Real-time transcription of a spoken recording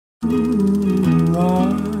Hey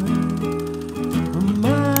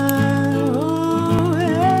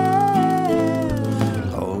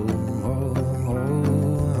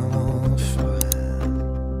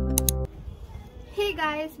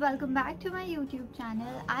guys, welcome back to my YouTube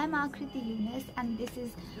channel. I am Akriti Yunus and this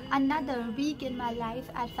is another week in my life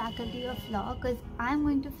at Faculty of Law because I'm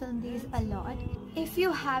going to film these a lot. If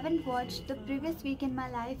you haven't watched the previous week in my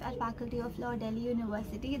life at Faculty of Law, Delhi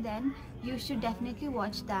University, then you should definitely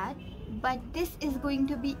watch that. But this is going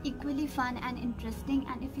to be equally fun and interesting,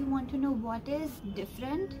 and if you want to know what is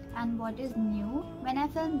different and what is new, when I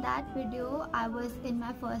filmed that video I was in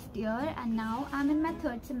my first year and now I'm in my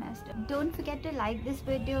third semester. Don't forget to like this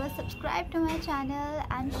video, subscribe to my channel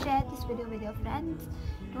and share this video with your friends.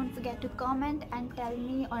 Don't forget to comment and tell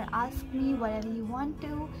me or ask me whatever you want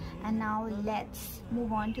to. And now let's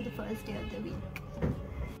move on to the first day of the week.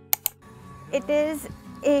 It is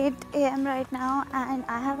 8 AM right now and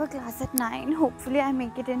I have a class at 9. Hopefully I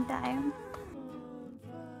make it in time.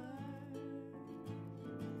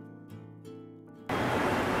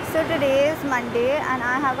 So today is Monday and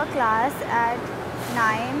I have a class at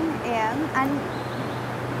 9 AM and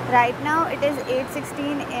right now it is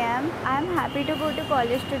 8:16 AM. I'm happy to go to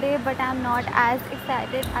college today, but I'm not as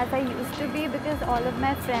excited as I used to be because all of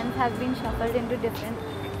my friends have been shuffled into different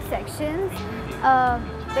sections.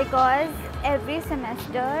 Because every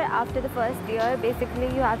semester after the first year, basically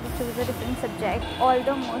you have to choose a different subject.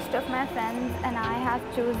 Although most of my friends and I have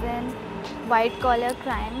chosen white collar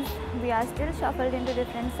crimes, we are still shuffled into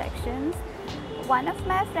different sections. One of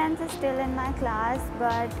my friends is still in my class,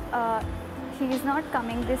 but he's not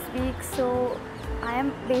coming this week, so I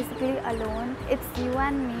am basically alone. It's you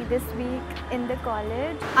and me this week in the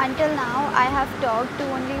college. Until now, I have talked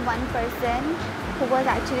to only one person who was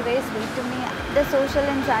actually very sweet to me. The social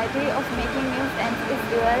anxiety of making new friends is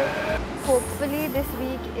real. Hopefully this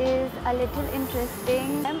week is a little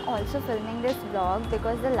interesting. I'm also filming this vlog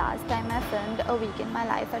because the last time I filmed a week in my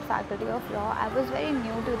life at Faculty of Law, I was very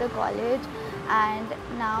new to the college, and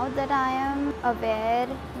now that I am aware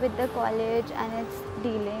with the college and its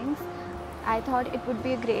dealings, I thought it would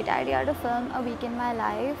be a great idea to film a week in my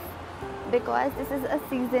life. Because this is a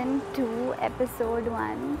season 2 episode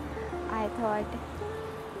 1, I thought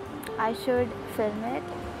I should film it.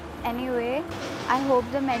 Anyway, I hope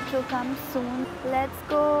the metro comes soon. Let's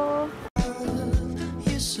go.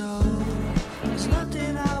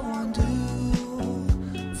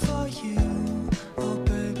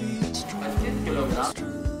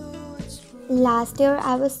 Last year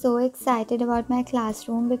I was so excited about my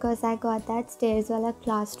classroom because I got that stairs wala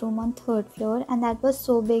classroom on 3rd floor and that was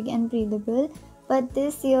so big and breathable. But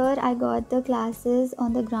this year I got the classes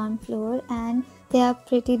on the ground floor and they are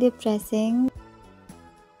pretty depressing.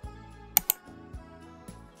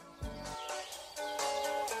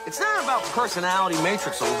 It's not about personality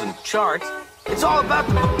matrices and charts. It's all about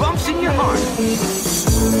the bumps in your heart.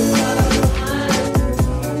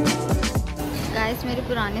 Guys मेरे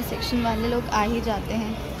पुराने section वाले लोग आ ही जाते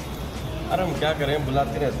हैं। अरे हम क्या करें,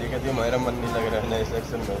 बुलाती रहती है, कहती है हमारा मन नहीं लग रहा है नए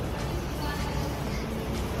सेक्शन में।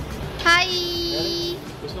 हाय,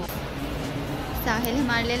 साहिल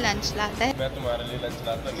हमारे लिए लंच लाता है। मैं तुम्हारे लिए लंच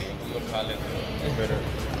लाता नहीं, तुम लोग खा लेते हो।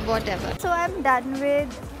 Whatever. So I'm done with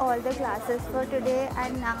all the classes for today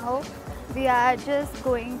and now we are just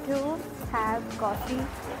going to have coffee.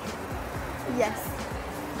 Yes,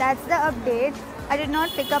 that's the update. I did not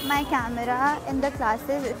pick up my camera in the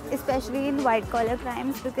classes, especially in white collar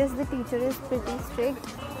crimes, because the teacher is pretty strict.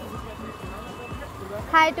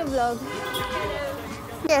 Hi to vlog.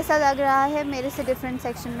 कैसा लग रहा है मेरे से different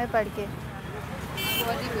section में पढ़ के?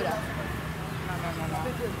 बहुत ही बुरा।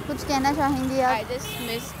 कुछ कहना चाहेंगी आप? I just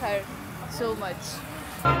miss her so much.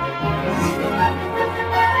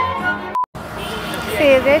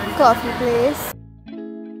 Favorite coffee place?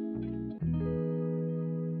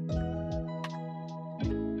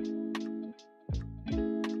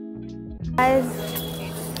 Guys,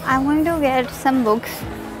 I'm going to get some books,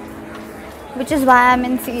 which is why I'm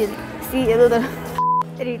in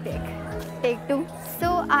retake. Take 2. So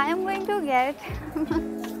I am going to get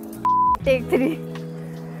take 3.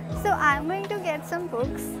 So I'm going to get some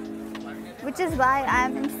books, which is why I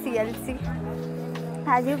am in CLC.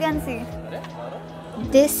 As you can see,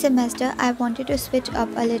 this semester I wanted to switch up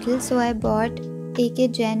a little, so I bought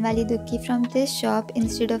AK Jain wali dukki from this shop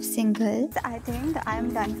instead of singles. I think I'm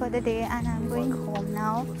done for the day and I'm going home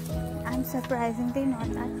now. I'm surprisingly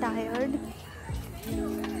not that tired.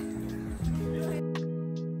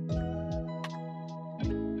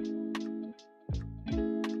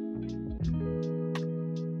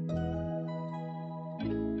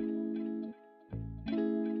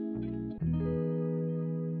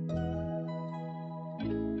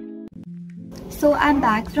 So I'm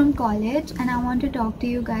back from college and I want to talk to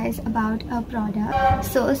you guys about a product.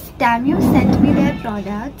 So Stamio sent me their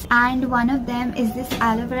products and one of them is this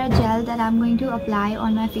aloe vera gel that I'm going to apply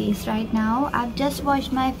on my face right now. I've just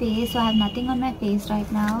washed my face, so I have nothing on my face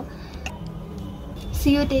right now. So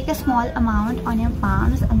you take a small amount on your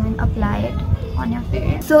palms and then apply it on your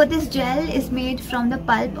face. So this gel is made from the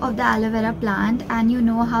pulp of the aloe vera plant, and you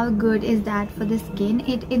know how good is that for the skin.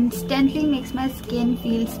 It instantly makes my skin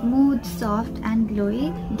feel smooth, soft and glowy.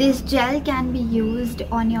 This gel can be used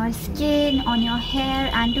on your skin, on your hair,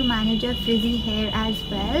 and to manage your frizzy hair as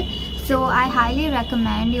well. So I highly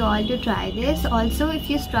recommend you all to try this. Also, if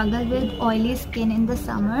you struggle with oily skin in the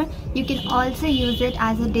summer, you can also use it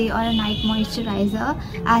as a day or a night moisturizer,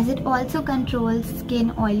 as it also controls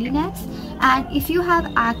skin oiliness. And if you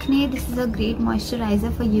have acne, this is a great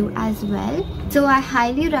moisturizer for you as well. So I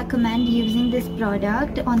highly recommend using this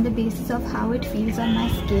product on the basis of how it feels on my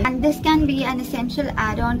skin. And this can be an essential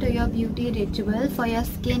add-on to your beauty ritual for your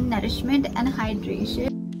skin nourishment and hydration.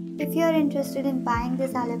 If you are interested in buying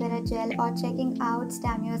this aloe vera gel or checking out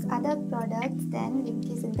Stamio's other products, then link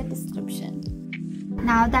is in the description.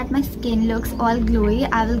 Now that my skin looks all glowy,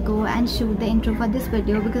 I will go and shoot the intro for this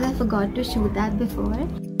video because I forgot to shoot that before.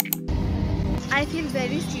 I feel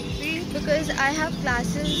very sleepy because I have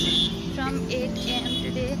classes from 8 AM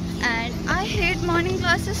today and I hate morning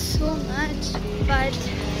classes so much. But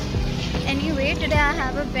anyway, today I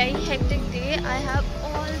have a very hectic day. I have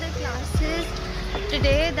all the classes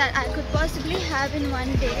today that I could possibly have in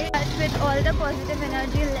one day. But with all the positive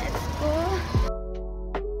energy, let's go.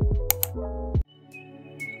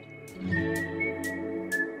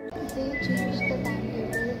 They change the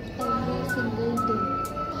timetable every single day.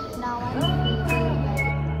 Now I'm freezing.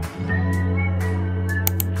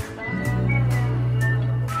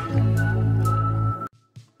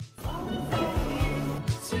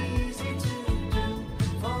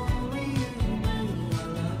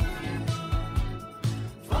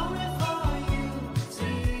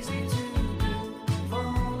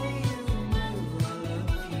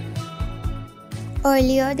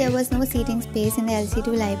 Earlier, there was no seating space in the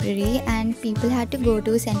LC2 library and people had to go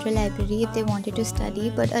to Central Library if they wanted to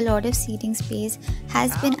study, but a lot of seating space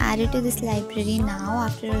has been added to this library now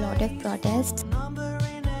after a lot of protests.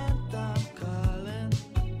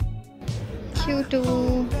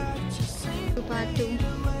 Q2 Part 2.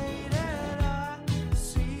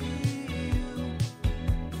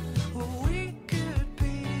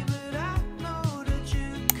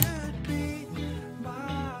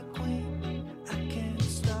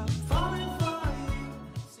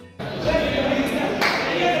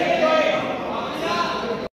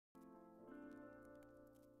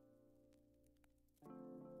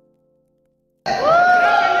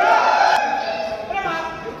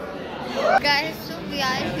 Guys, so we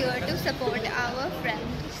are here to support our friend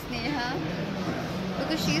Sneha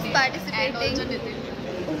because she is participating. And also Nitin.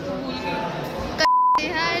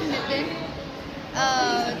 Sneha and Nitin,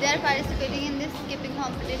 they are participating in this skipping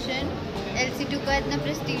competition. LC2 का इतना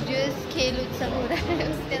prestigious खेल उत्सव हो रहा है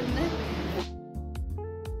उसके अंदर.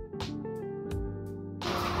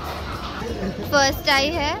 First आई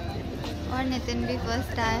है और नितिन भी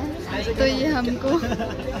first आया, तो ये हमको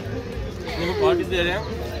पार्टी दे रहे हैं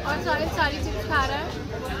और सारी चिप्स खा रहा है.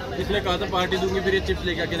 इसने कहा था पार्टी दूंगी, फिर ये चिप्स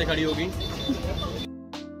लेके अकेले खड़ी होगी.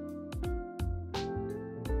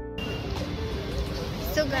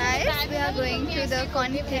 So guys, we are going to the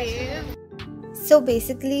conclave. So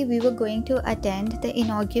basically we were going to attend the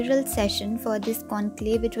inaugural session for this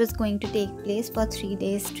conclave, which was going to take place for 3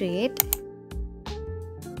 days straight.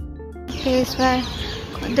 Place where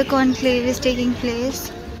the conclave is taking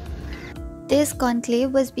place. This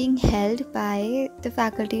conclave was being held by the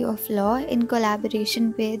Faculty of Law in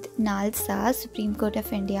collaboration with NALSA, Supreme Court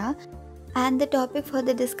of India, and the topic for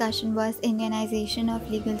the discussion was Indianization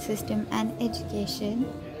of legal system and education.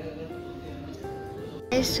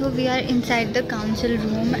 So we are inside the council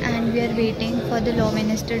room and we are waiting for the law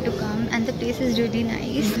minister to come, and the place is really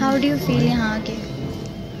nice. How do you feel यहाँ आके?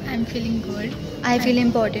 I'm feeling good. I feel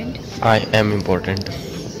important. I am important.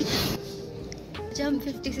 जब हम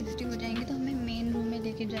 50-60 हो जाएंगे तो हमें main room में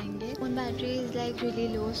लेके जाएंगे. Phone battery is like really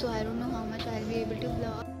low, so I don't know how much I'll be able to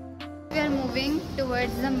vlog. We are moving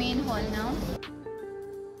towards the main hall now.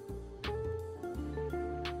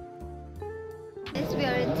 Yes, we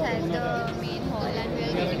are inside the main hall and we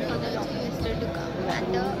are waiting for the law minister to come. And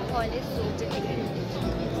the hall is so big.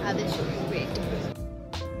 I will show you. Wait.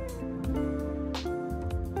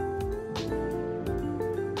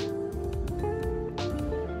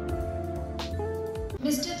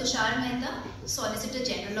 Mr. Tushar Mehta, Solicitor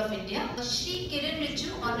General of India. Shri Kiran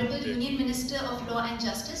Rijiju, Honorable Union Minister of Law and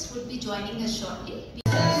Justice, would be joining us shortly.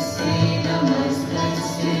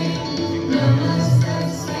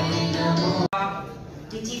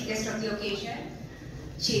 The chief guest of the occasion,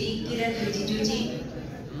 Shri Kiran Rijiju ji,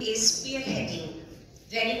 is spearheading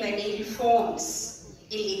very many reforms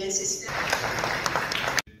in legal system.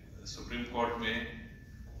 Supreme court में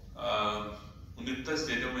 69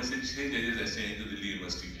 जजों में से 6 जजेस ऐसे हैं जो Delhi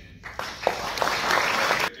university के हैं।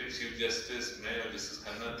 चीफ जस्टिस, मैं और जस्टिस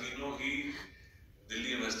खन्ना तीनों ही दिल्ली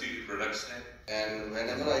यूनिवर्सिटी के प्रोडक्ट्स हैं। And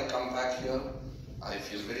whenever I come back here, I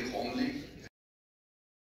feel very homely.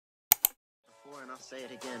 Before, and I'll say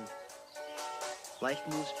it again. Life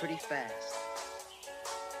moves pretty fast.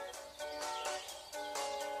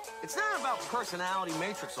 It's not about personality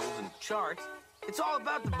matrixels and charts. It's all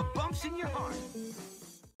about the bumps in your heart.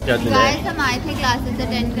 Guys हम आए थे classes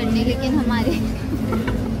attend करने लेकिन हमारे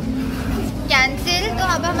cancel, तो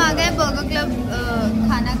अब हम आ गए बर्गर क्लब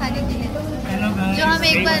खाना खाने के लिए, जो हम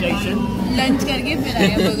एक बार लंच करके फिर आए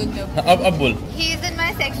बर्गर क्लब। अब बोल। He is in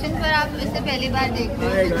my section, पर आप इसे पहली बार देख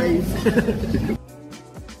रहे हो।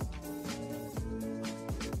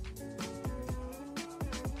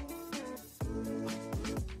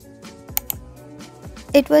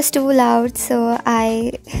 It was too loud, so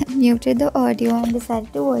I muted the audio and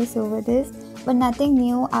decided to voice over this. But nothing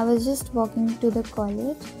new, I was just walking to the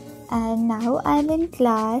college and now I'm in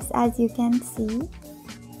class, as you can see.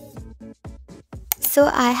 So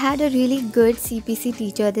I had a really good CPC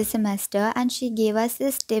teacher this semester and she gave us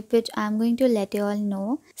this tip which I'm going to let you all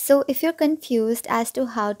know. So if you're confused as to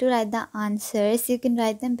how to write the answers, you can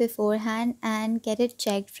write them beforehand and get it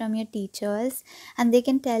checked from your teachers, and they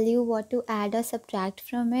can tell you what to add or subtract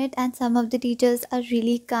from it, and some of the teachers are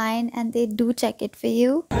really kind and they do check it for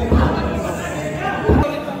you.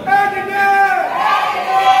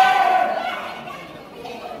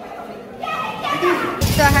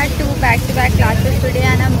 So I had 2 back-to-back classes today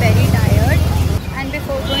and I'm very tired. And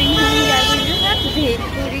before going home, we are going to have bhel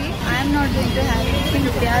puri. I am not going to have it,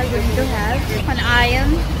 but they are going to have, and I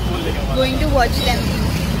am going to watch them eat.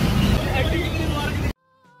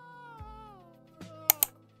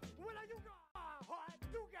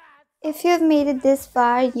 If you have made it this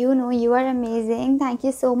far, you know you are amazing. Thank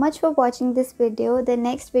you so much for watching this video. The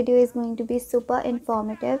next video is going to be super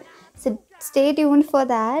informative, so stay tuned for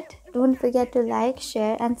that. Don't forget to like,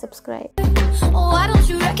 share and subscribe. Why don't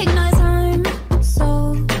you recognize her?